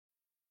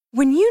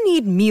When you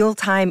need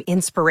mealtime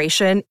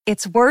inspiration,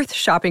 it's worth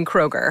shopping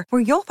Kroger,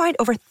 where you'll find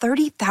over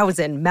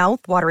 30,000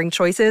 mouth-watering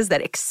choices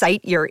that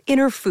excite your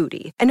inner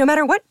foodie. And no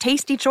matter what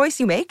tasty choice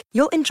you make,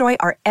 you'll enjoy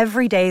our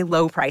everyday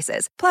low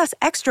prices, plus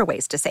extra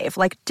ways to save,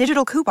 like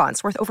digital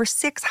coupons worth over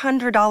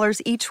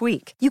 $600 each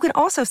week. You can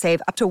also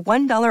save up to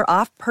 $1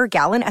 off per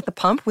gallon at the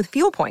pump with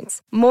fuel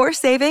points. More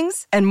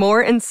savings and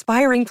more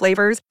inspiring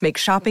flavors make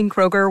shopping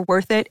Kroger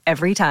worth it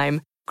every time.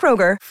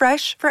 Kroger,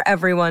 fresh for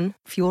everyone.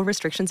 Fuel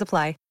restrictions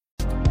apply.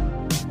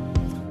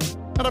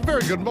 And a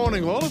very good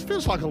morning, all. It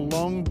feels like a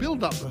long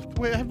build-up.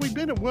 Where have we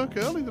been at work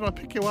early? Did I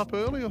pick you up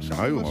early or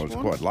something? No, I was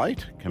quite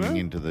late coming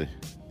into the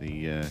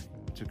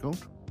what's it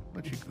called?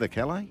 The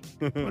Calais?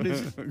 What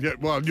is it? Yeah,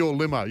 well, your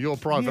limo, your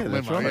private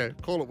limo. Right. Yeah,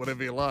 call it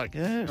whatever you like.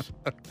 Yes.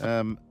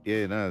 I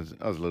was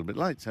a little bit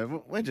late,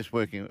 so we're just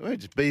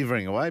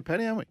beavering away,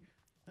 Paddy, aren't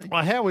we?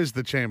 Well, how is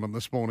the chairman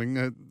this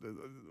morning?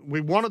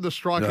 We wanted the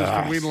Strikers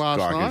to win last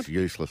night.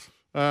 Useless.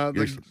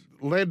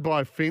 Led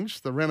by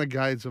Finch, the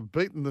Renegades have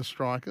beaten the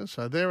Strikers,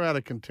 so they're out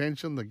of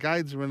contention. The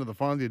Gades are into the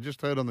final. You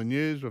just heard on the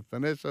news with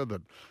Vanessa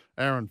that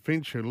Aaron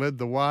Finch, who led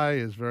the way,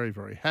 is very,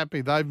 very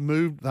happy.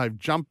 They've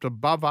jumped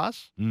above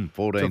us.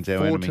 14's to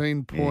our 14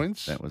 enemy.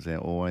 points. Yeah, that was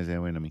always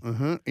our enemy.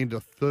 Into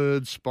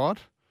third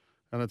spot.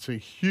 And it's a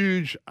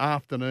huge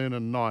afternoon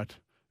and night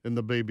in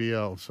the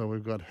BBL. So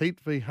we've got Heat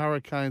v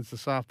Hurricanes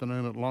this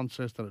afternoon at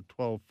Launceston at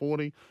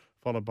 12:40.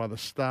 Followed by the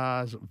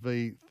Stars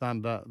v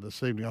Thunder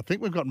this evening. I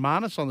think we've got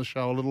Marnus on the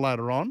show a little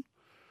later on.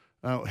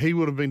 He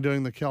would have been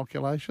doing the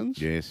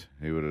calculations. Yes,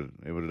 he would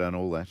have done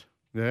all that.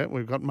 Yeah,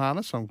 we've got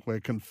Marnus.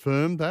 We're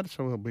confirmed that,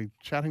 so we'll be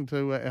chatting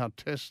to our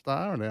Test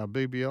star and our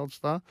BBL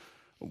star.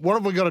 What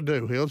have we got to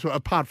do, Heels,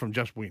 apart from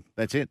just win?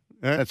 That's it.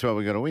 Yeah. That's what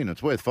we've got to win.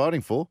 It's worth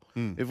fighting for.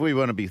 If we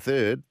want to be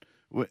third,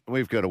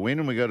 we've got to win,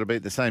 and we've got to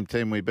beat the same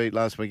team we beat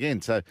last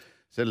weekend. So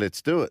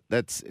let's do it.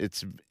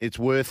 It's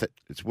worth it.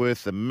 It's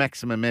worth the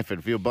maximum effort.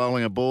 If you're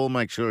bowling a ball,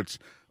 make sure it's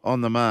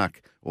on the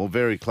mark or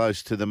very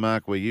close to the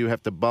mark where you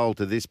have to bowl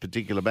to this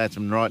particular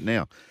batsman right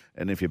now.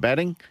 And if you're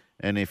batting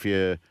and if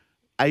you're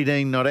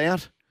 18 not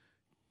out,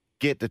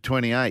 get to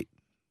 28.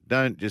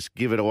 Don't just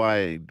give it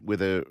away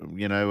with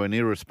an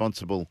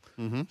irresponsible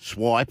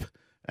swipe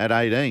at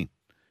 18.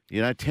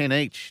 10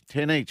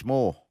 each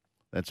more.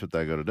 That's what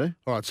they got to do.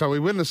 All right, so we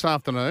win this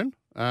afternoon.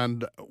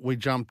 And we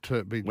jumped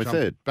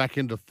third. back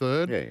into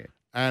third. Yeah.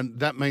 And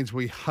that means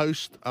we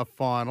host a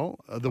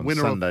final, the On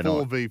winner Sunday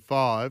of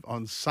 4v5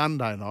 on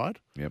Sunday night.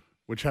 Yep.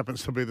 Which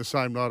happens to be the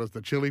same night as the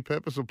Chili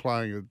Peppers are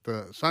playing at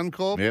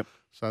Suncorp. Yep.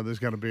 So there's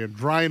going to be a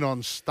drain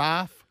on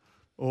staff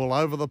all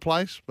over the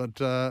place. But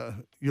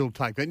you'll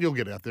take that. You'll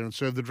get out there and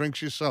serve the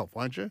drinks yourself,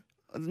 won't you?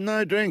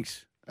 No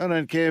drinks. I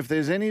don't care if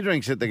there's any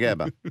drinks at the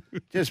Gabba.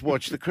 Just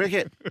watch the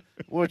cricket.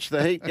 Watch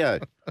the Heat go.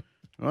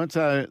 Right,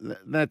 so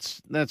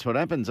that's what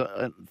happens.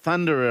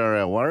 Thunder are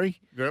our worry.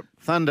 Yep.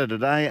 Thunder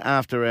today,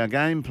 after our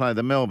game, play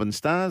the Melbourne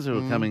Stars, who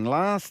are coming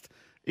last.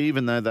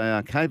 Even though they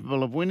are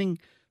capable of winning,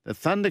 the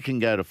Thunder can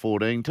go to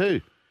 14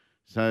 too.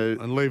 So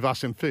And leave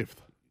us in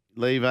fifth.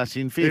 Leave us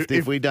in fifth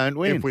if we don't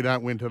win. If we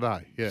don't win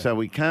today, yeah. So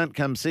we can't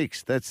come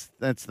sixth. That's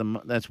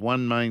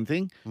one main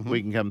thing.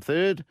 We can come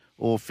third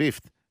or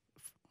fifth.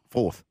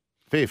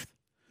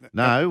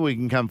 No, we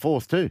can come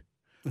fourth too,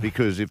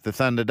 because if the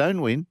Thunder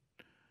don't win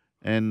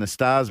and the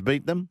Stars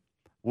beat them,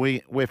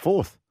 we're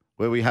fourth,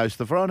 where we host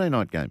the Friday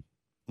night game.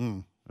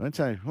 I'd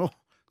say,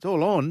 it's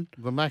all on.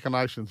 The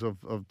machinations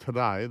of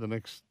today, the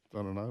next,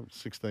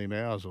 16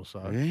 hours or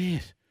so.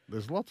 Yes.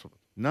 There's lots of it.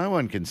 No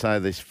one can say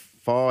this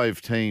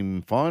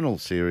 5-team final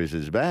series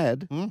is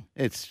bad.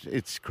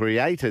 It's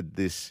created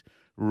this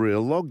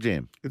real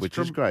logjam, which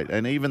is great.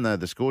 And even though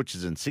the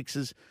Scorchers and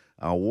Sixers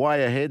are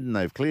way ahead and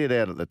they've cleared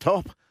out at the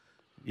top,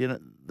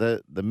 the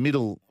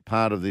middle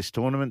part of this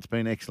tournament's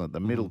been excellent. The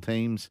middle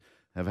teams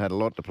have had a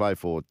lot to play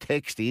for.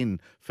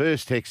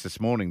 First text this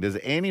morning. Does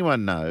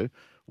anyone know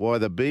why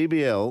the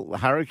BBL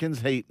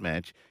Hurricanes Heat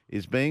match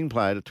is being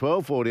played at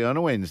 12:40 on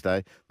a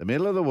Wednesday, the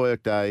middle of the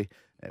workday,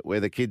 where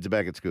the kids are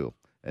back at school,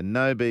 and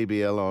no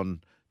BBL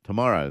on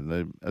tomorrow,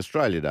 the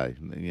Australia Day,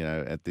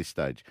 at this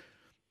stage?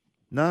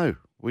 No,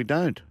 we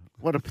don't.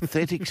 What a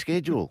pathetic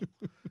schedule.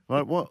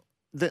 Right,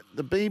 the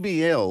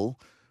BBL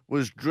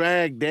was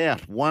dragged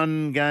out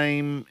one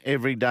game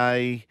every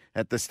day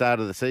at the start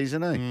of the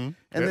season, And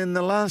then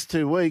the last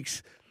 2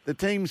 weeks, the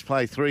teams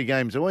play 3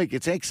 games a week.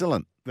 It's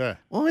excellent. Yeah.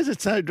 Why is it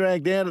so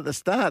dragged out at the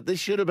start? This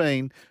should have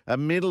been a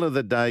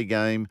middle-of-the-day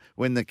game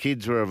when the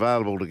kids were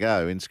available to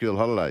go in school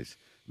holidays.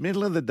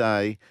 Middle of the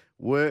day,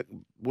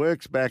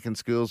 work's back and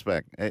school's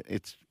back.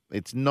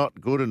 It's not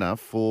good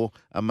enough for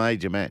a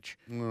major match.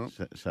 No.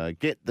 So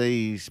get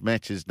these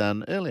matches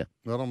done earlier.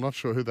 Well, I'm not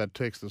sure who that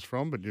text is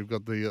from, but you've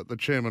got the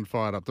chairman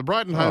fired up. The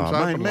Brighton Homes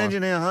Open line.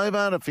 Imagine how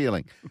Hobart are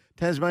feeling.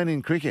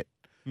 Tasmanian Cricket,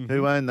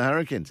 who own the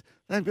Hurricanes.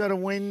 They've got a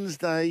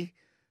Wednesday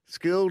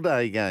school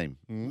day game.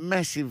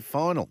 Massive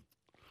final.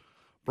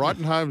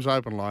 Brighton Homes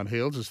Open line,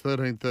 Heels, is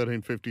 13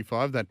 13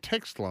 55. That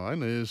text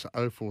line is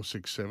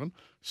 0467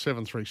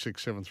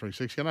 736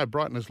 736.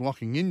 Brighton is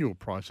locking in your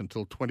price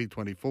until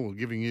 2024,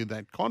 giving you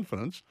that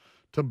confidence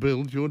to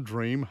build your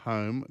dream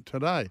home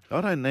today.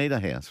 I don't need a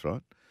house,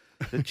 right?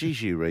 But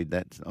geez, you read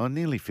that, I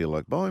nearly feel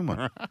like buying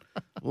one,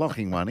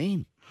 locking one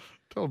in.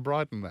 Tell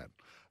Brighton that.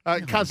 I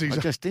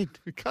just did.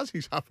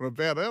 Cuzzy's up and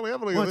about early.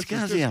 Have a look What's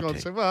at this. Cuzzy up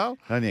to? Well,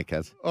 On you,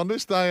 Cuz. on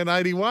this day in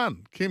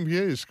 81, Kim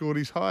Hughes scored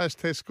his highest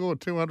test score,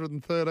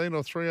 213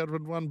 or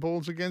 301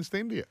 balls against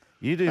India.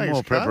 You do Thanks,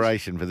 more Cuz.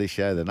 preparation for this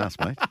show than us,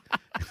 mate.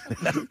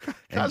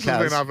 Cuz has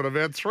been up and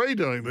about 3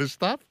 doing this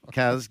stuff.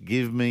 Cuz,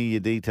 give me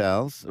your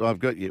details.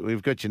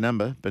 We've got your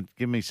number, but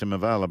give me some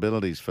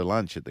availabilities for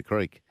lunch at the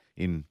Creek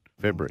in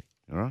February,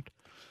 all right?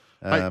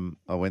 Hey.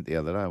 I went the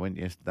other day. I went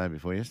day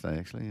before yesterday,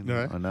 actually. And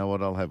No. I know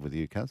what I'll have with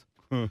you, Cuz.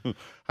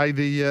 Hey,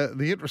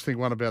 the interesting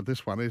one about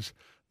this one is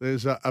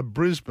there's a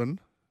Brisbane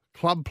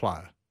club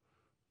player,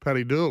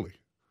 Paddy Dooley,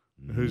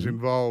 who's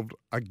involved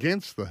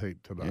against the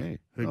Heat today,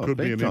 who could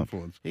be big an time.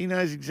 influence. He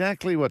knows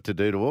exactly what to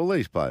do to all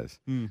these players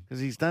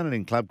because he's done it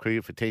in club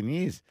cricket for 10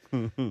 years.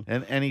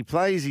 and he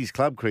plays his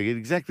club cricket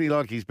exactly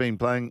like he's been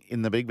playing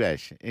in the Big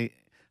Bash.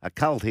 A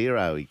cult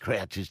hero. He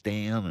crouches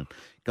down and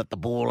got the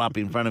ball up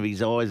in front of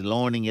his eyes,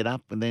 lining it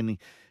up, and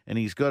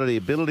he's got the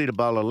ability to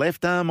bowl a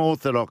left-arm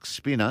orthodox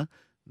spinner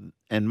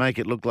and make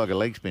it look like a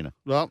leg spinner.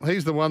 Well,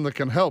 he's the one that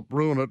can help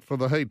ruin it for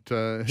the Heat.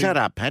 Shut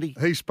up, Paddy.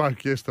 He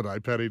spoke yesterday,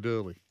 Paddy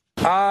Dooley.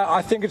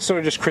 I think it sort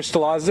of just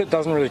crystallises it,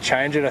 doesn't really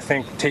change it. I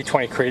think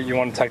T20 cricket, you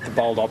want to take the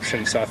bold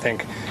option. So I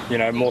think,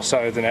 more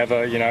so than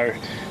ever,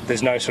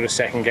 there's no sort of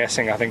second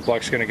guessing. I think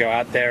blokes are going to go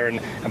out there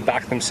and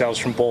back themselves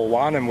from ball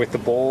one. And with the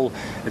ball,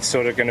 it's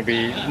sort of going to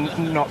be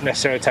not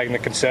necessarily taking the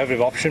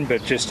conservative option,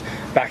 but just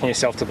backing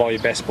yourself to bowl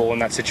your best ball in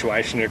that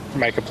situation to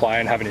make a play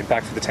and have an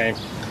impact for the team.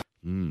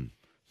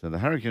 So the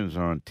Hurricanes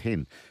are on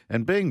 10.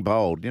 And being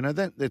bold,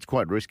 that's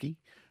quite risky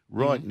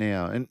right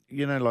now. And,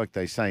 like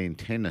they say in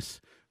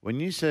tennis, when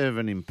you serve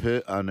an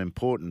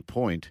important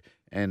point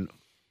and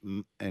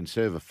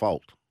serve a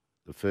fault,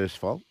 the first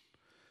fault,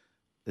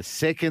 the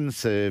second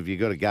serve you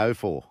got to go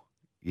for.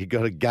 You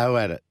got to go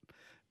at it,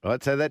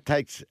 right? So that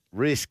takes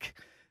risk.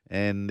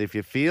 And if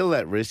you feel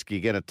that risk, you're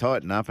going to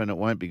tighten up and it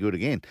won't be good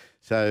again.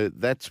 So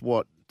that's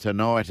what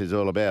tonight is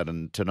all about.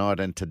 And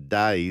tonight and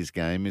today's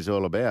game is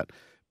all about.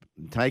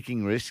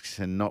 Taking risks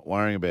and not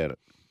worrying about it,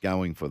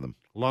 going for them.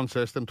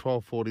 Launceston,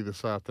 12:40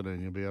 this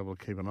afternoon. You'll be able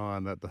to keep an eye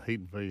on that. The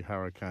Heat v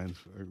Hurricanes.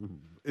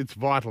 It's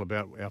vital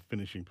about our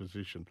finishing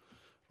position,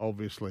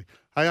 obviously.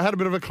 Hey, I had a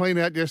bit of a clean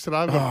out yesterday.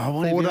 I've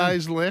got 4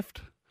 days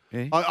left.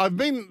 Yeah. I've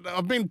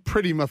been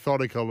pretty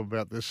methodical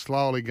about this,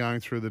 slowly going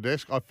through the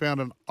desk. I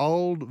found an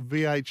old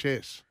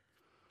VHS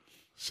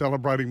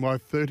celebrating my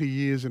 30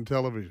 years in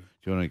television.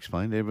 Do you want to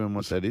explain to everyone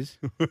what that is?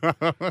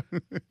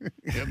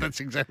 Yeah,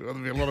 that's exactly what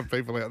there'll be a lot of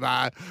people out.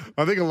 Nah,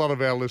 I think a lot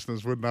of our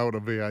listeners would know what a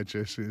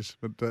VHS is,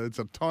 but it's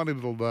a tiny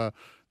little.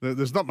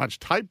 There's not much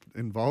tape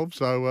involved,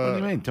 so. What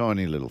do you mean,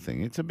 tiny little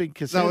thing? It's a big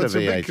cassette. No, it's a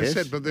a VHS. big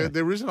cassette, but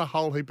there isn't a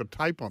whole heap of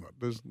tape on it.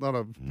 There's not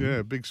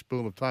a big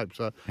spool of tape.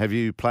 So. Have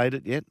you played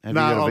it yet? Have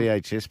No, you got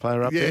a VHS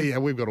player up there? Yeah,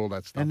 we've got all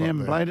that stuff. And you up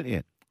haven't there. played it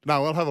yet?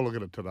 No, I'll have a look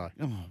at it today.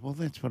 Oh, well,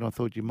 that's what I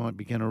thought you might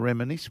be going to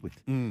reminisce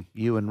with.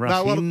 You and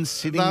Russ Inns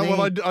sitting there.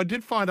 Well, I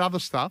did find other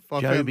stuff.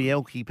 I found Joby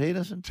Elkie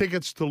Peterson.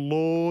 tickets to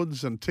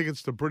Lords and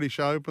tickets to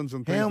British Opens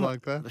and things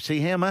like that. See,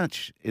 how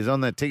much is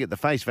on that ticket? The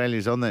face value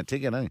is on that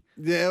ticket, eh?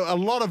 Yeah, a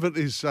lot of it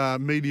is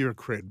media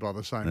cred by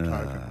the same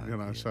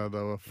token, so they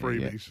were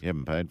freebies. You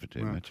haven't paid for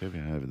too much, have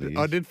you, over the years?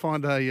 I did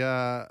find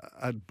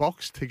a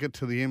box ticket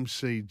to the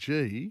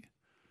MCG,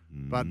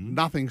 but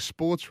nothing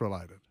sports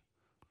related,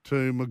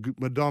 to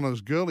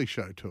Madonna's Girly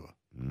Show tour.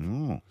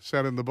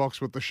 Sat in the box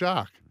with the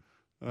shark.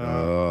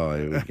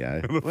 Here we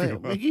go.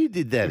 Well, you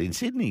did that in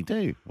Sydney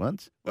too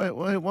once. What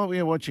were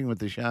you watching with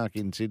the shark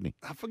in Sydney?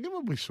 I forget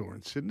what we saw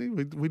in Sydney.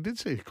 We did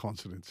see a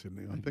concert in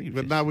Sydney, I think. You've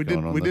But just no, we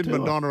gone on did the tour.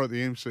 Madonna at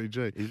the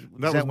MCG. Is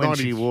that that was when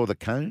she wore the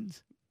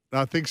cones?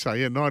 I think so,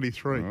 yeah,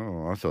 93.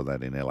 Oh, I saw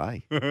that in LA.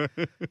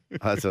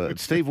 I saw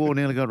Steve Waugh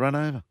nearly got run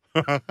over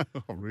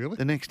Oh, really?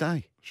 the next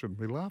day.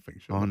 Shouldn't be laughing,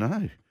 should I we?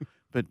 know.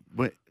 But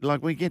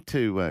we get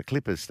to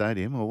Clippers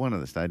Stadium, or one of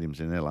the stadiums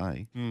in LA,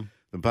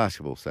 the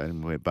basketball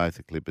stadium where both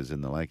the Clippers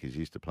and the Lakers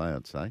used to play,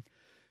 I'd say.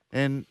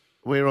 And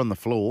we're on the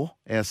floor.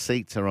 Our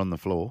seats are on the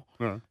floor.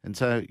 Right. And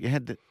so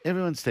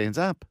everyone stands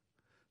up.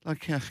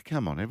 Like,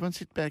 come on, everyone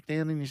sit back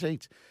down in your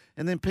seats.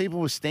 And then people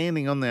were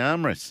standing on the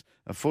armrests,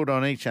 a foot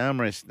on each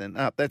armrest and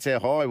up. That's how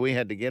high we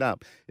had to get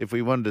up if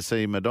we wanted to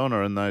see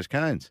Madonna and those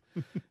cones.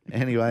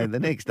 Anyway, the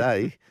next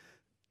day,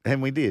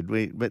 and we did.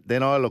 But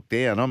then I looked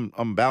down.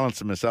 I'm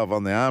balancing myself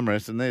on the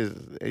armrest, and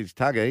there's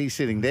Tugger. He's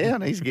sitting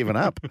down. He's given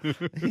up.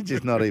 He's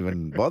just not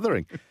even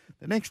bothering.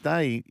 The next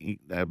day,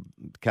 the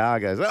car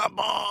goes,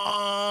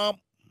 Mom!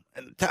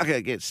 And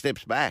Tugger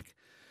steps back.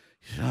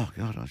 He says, oh,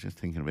 God, I was just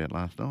thinking about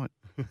last night.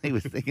 He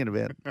was thinking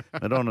about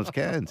Madonna's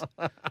cones.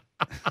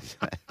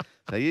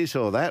 So you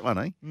saw that one,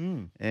 eh?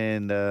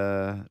 And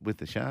with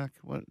the shark.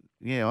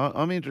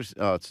 I'm interested.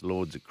 Oh, it's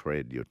Lords of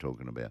Cred you're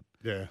talking about.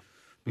 Yeah.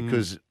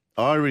 Because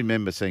I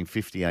remember seeing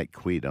 58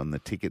 quid on the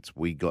tickets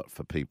we got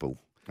for people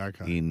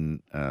Okay.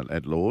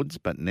 at Lords,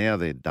 but now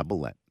they're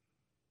double that.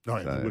 Oh,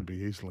 yeah, So- it would be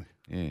easily.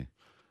 Yeah.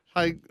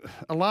 Hey,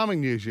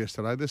 alarming news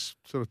yesterday. This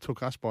sort of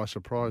took us by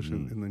surprise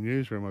in the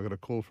newsroom. I got a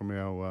call from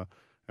our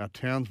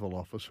Townsville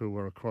office, who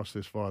were across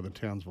this via the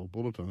Townsville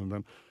Bulletin, and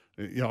then,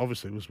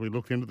 obviously, as we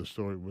looked into the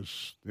story, it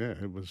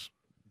was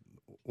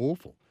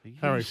awful.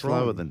 Harry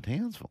slower than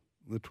Townsville.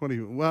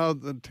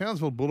 The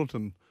Townsville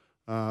Bulletin.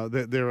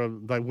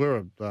 They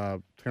were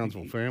a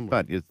Townsville family.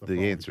 But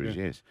the answer is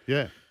yes.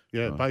 Yeah.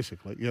 Yeah, right.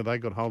 Basically. Yeah, they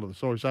got hold of the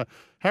story. So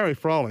Harry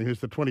Froling,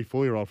 who's the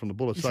 24-year-old from the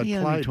Bullets, is he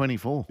only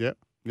 24?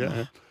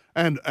 Yeah.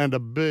 And a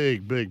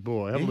big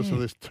boy. Have a listen to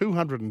this: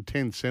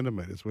 210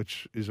 centimetres,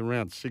 which is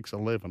around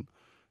 6'11",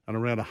 and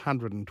around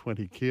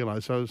 120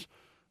 kilos. So it's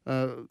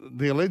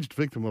the alleged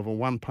victim of a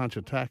one-punch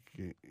attack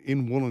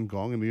in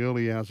Wollongong in the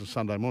early hours of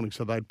Sunday morning.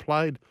 So they'd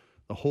played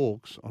the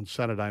Hawks on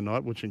Saturday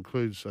night, which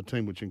includes a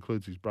team which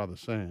includes his brother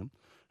Sam.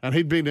 And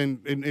he'd been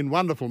in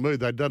wonderful mood.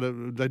 They did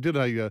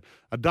a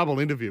double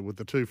interview with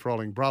the two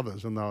Froling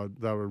brothers, and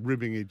they were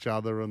ribbing each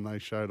other, and they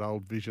showed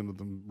old vision of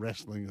them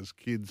wrestling as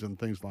kids and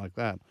things like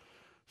that.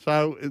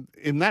 So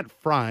in that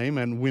frame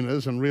and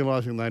winners and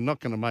realising they're not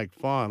going to make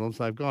finals,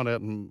 they've gone out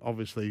and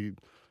obviously,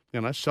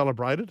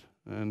 celebrated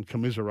and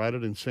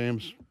commiserated in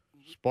Sam's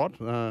spot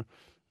at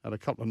a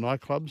couple of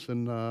nightclubs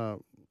in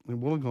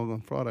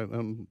Wollongong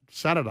on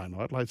Saturday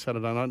night, late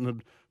Saturday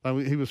night,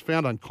 and he was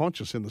found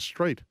unconscious in the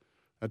street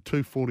at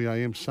 2:40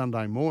 a.m.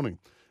 Sunday morning.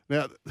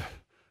 Now,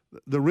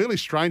 the really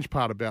strange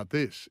part about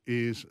this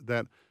is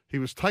that he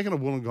was taken to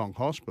Wollongong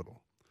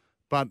Hospital,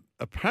 but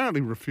apparently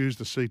refused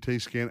a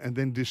CT scan and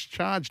then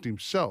discharged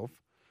himself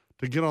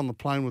to get on the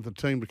plane with the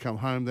team to come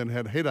home, then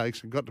had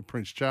headaches and got to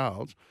Prince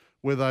Charles,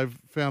 where they've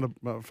found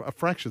a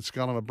fractured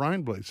skull and a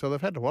brain bleed. So they've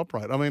had to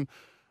operate. I mean,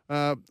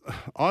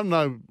 I'm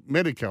no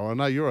medico. I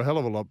know you're a hell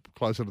of a lot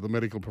closer to the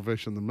medical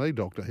profession than me,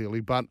 Dr.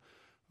 Healy, but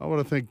I would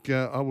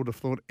have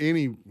thought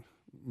any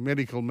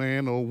medical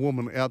man or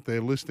woman out there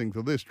listening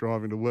to this,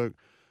 driving to work,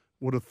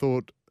 would have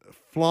thought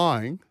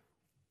flying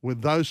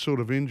with those sort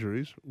of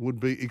injuries would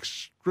be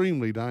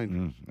extremely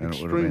dangerous. And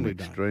it would have been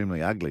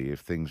extremely ugly if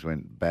things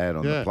went bad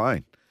on the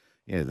plane.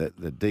 Yeah,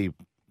 the deep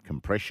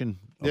compression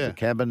of the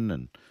cabin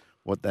and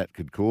what that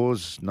could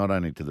cause, not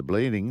only to the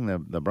bleeding,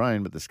 the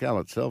brain, but the skull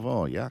itself.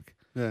 Oh, yuck.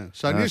 Yeah.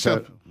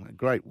 So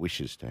great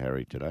wishes to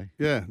Harry today.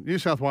 Yeah. New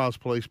South Wales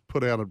Police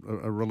put out a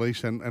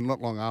release, and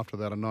not long after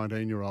that, a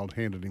 19-year-old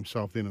handed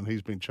himself in, and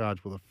he's been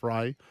charged with a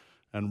fray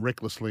and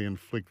recklessly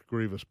inflict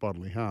grievous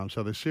bodily harm.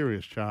 So they're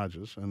serious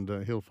charges,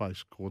 and he'll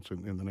face courts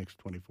in the next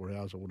 24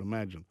 hours, I would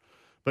imagine.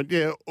 But,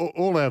 yeah,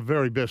 all our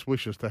very best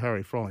wishes to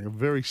Harry Froling. A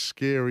very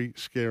scary,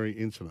 scary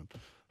incident.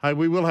 Hey,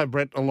 we will have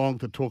Brett along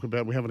to talk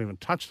about, we haven't even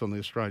touched on the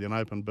Australian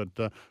Open, but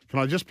can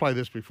I just play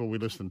this before we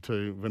listen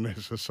to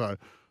Vanessa? So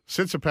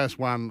Tsitsipas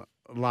won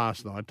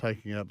last night,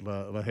 taking out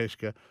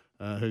Lehecka,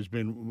 who's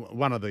been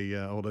one of the,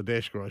 or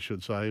Ledeshka, I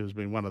should say, who's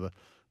been one of the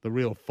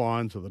real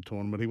finds of the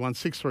tournament. He won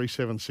 6-3,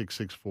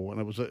 7-6, 6-4,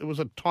 and it was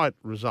a tight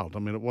result. I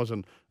mean, it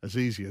wasn't as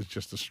easy as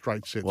just a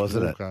straight set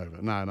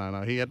walkover.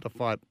 No. He had to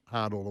fight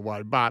hard all the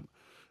way. But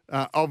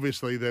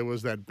obviously there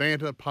was that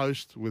banter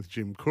post with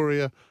Jim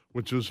Courier,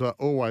 which was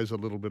always a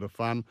little bit of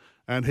fun,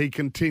 and he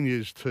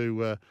continues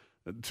to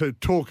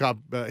talk up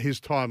his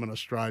time in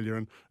Australia.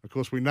 And, of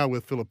course, we know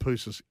with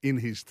Philippoussis in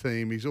his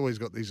team, he's always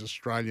got these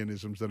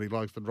Australianisms that he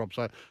likes to drop.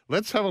 So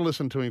let's have a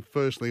listen to him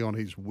firstly on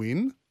his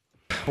win.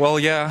 Well,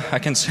 yeah, I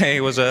can say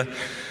it was a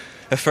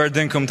fair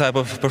dinkum type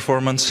of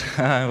performance.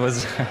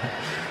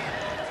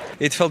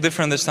 It felt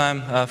different this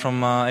time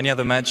from any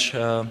other match,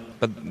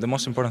 but the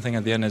most important thing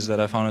at the end is that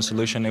I found a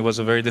solution. It was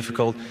a very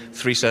difficult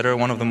three-setter,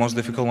 one of the most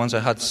difficult ones I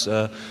had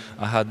so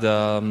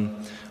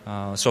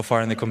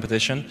far in the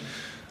competition.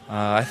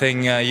 I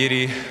think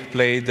Jiri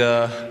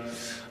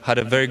had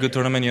a very good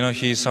tournament.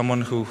 He's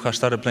someone who has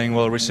started playing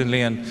well recently,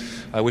 and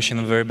I wish him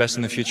the very best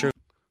in the future.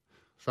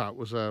 So it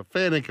was a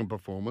fair dinkum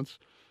performance.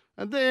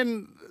 And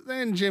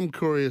then Jim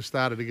Courier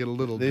started to get a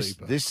little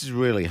deeper. This is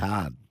really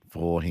hard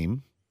for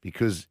him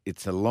because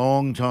it's a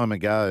long time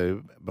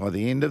ago. By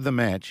the end of the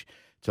match,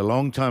 it's a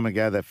long time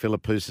ago that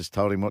Philippoussis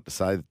told him what to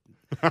say.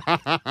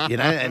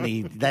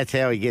 And that's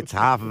how he gets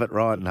half of it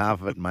right and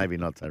half of it maybe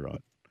not so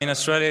right. In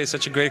Australia, it's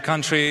such a great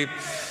country.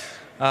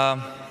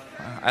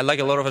 I like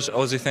a lot of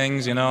Aussie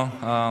things,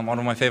 One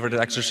of my favorite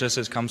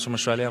exercises comes from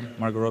Australia,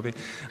 Margot Robbie.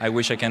 I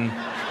wish I can...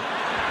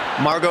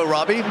 Margot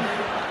Robbie?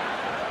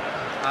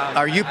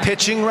 Are you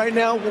pitching right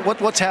now?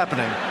 What's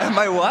happening? Am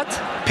I what?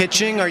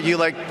 Pitching? Are you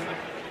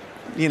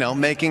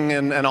making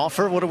an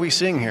offer? What are we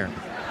seeing here?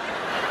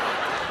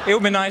 It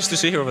would be nice to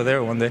see her over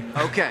there one day.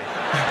 Okay.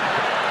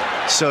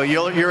 So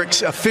you're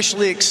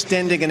officially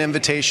extending an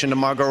invitation to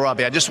Margot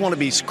Robbie. I just want to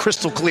be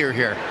crystal clear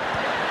here.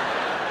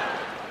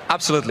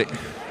 Absolutely.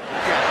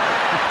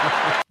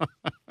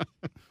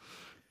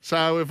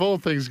 So if all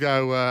things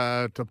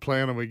go to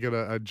plan and we get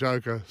a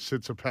Joker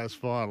Tsitsipas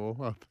final,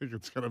 I think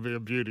it's going to be a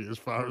beauty as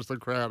far as the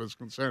crowd is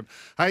concerned.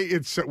 Hey,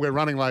 we're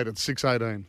running late at 6:18.